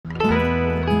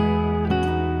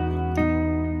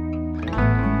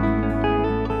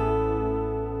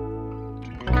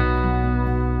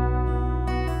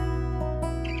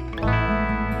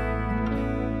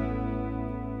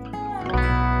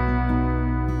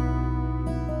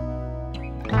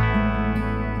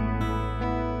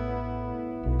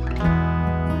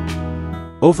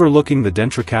Overlooking the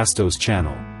D'Entrecasteaux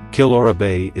Channel, Killora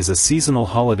Bay is a seasonal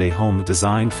holiday home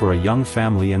designed for a young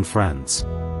family and friends.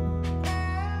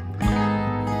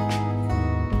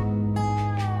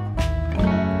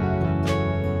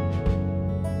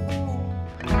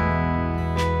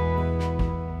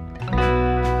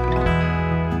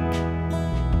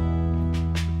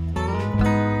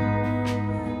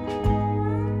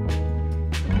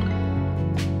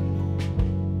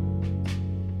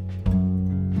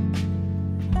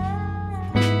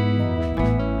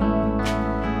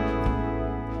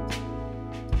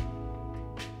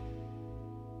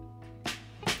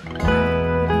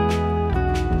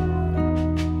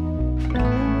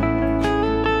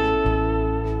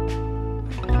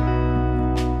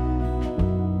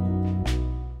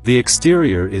 The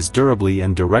exterior is durably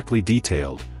and directly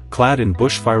detailed, clad in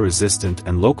bushfire-resistant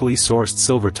and locally sourced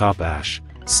silver-top ash,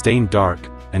 stained dark,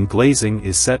 and glazing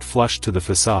is set flush to the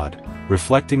facade,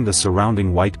 reflecting the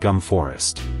surrounding white gum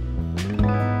forest.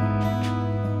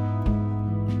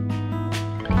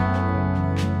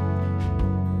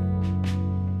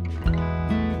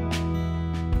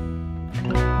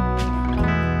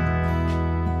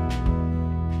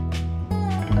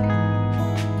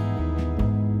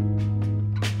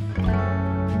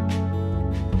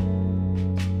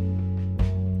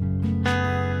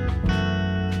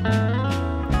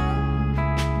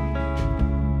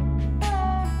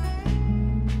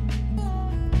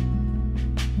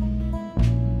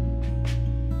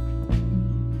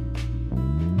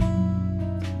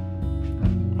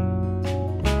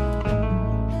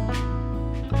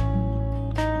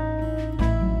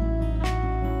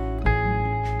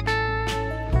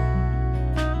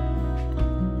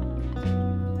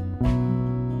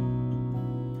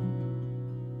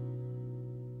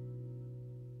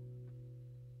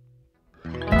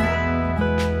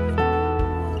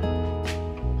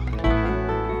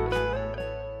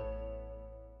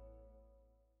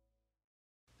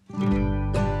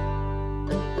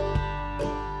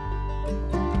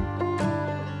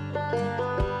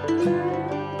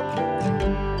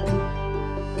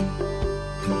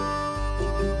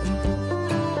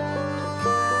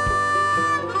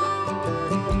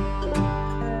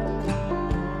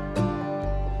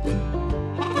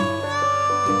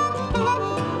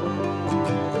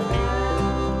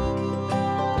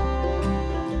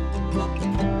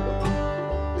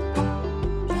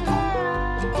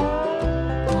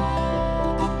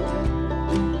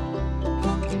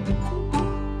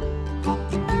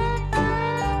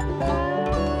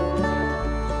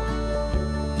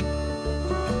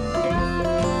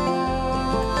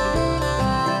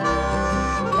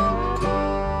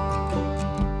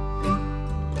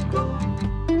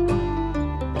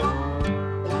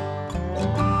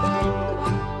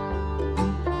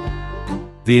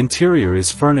 The interior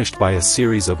is furnished by a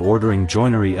series of ordering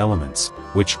joinery elements,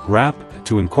 which wrap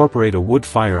to incorporate a wood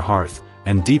fire hearth,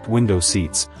 and deep window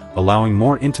seats, allowing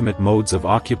more intimate modes of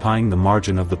occupying the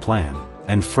margin of the plan,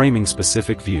 and framing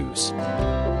specific views.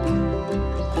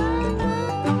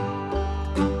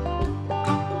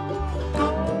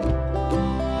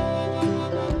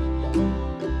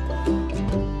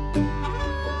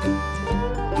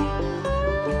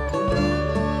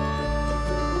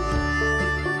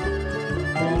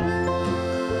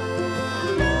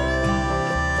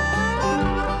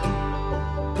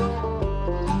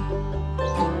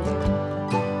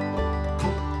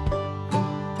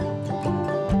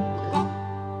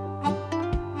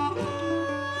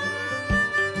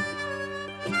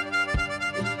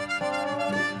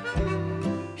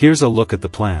 Here's a look at the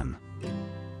plan.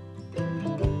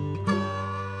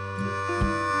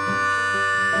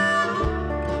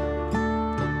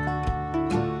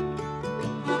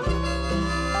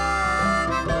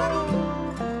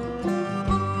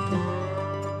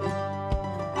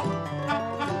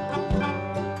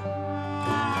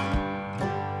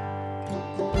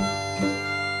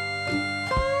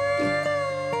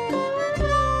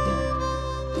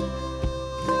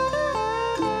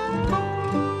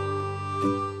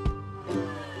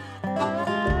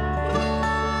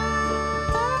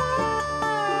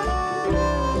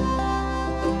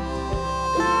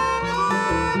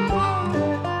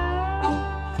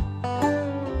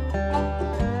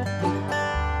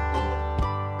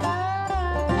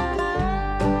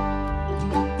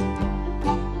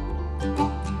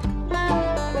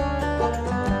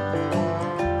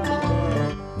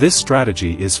 This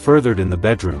strategy is furthered in the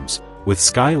bedrooms, with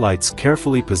skylights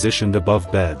carefully positioned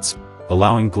above beds,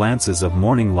 allowing glances of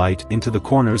morning light into the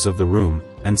corners of the room,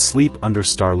 and sleep under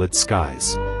starlit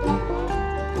skies.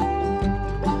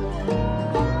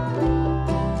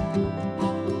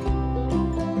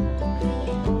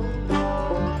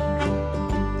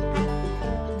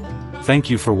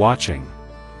 Thank you for watching.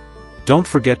 Don't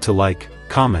forget to like,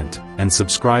 comment, and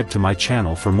subscribe to my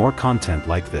channel for more content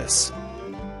like this.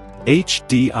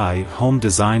 HDI home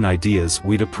design ideas,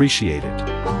 we'd appreciate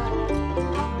it.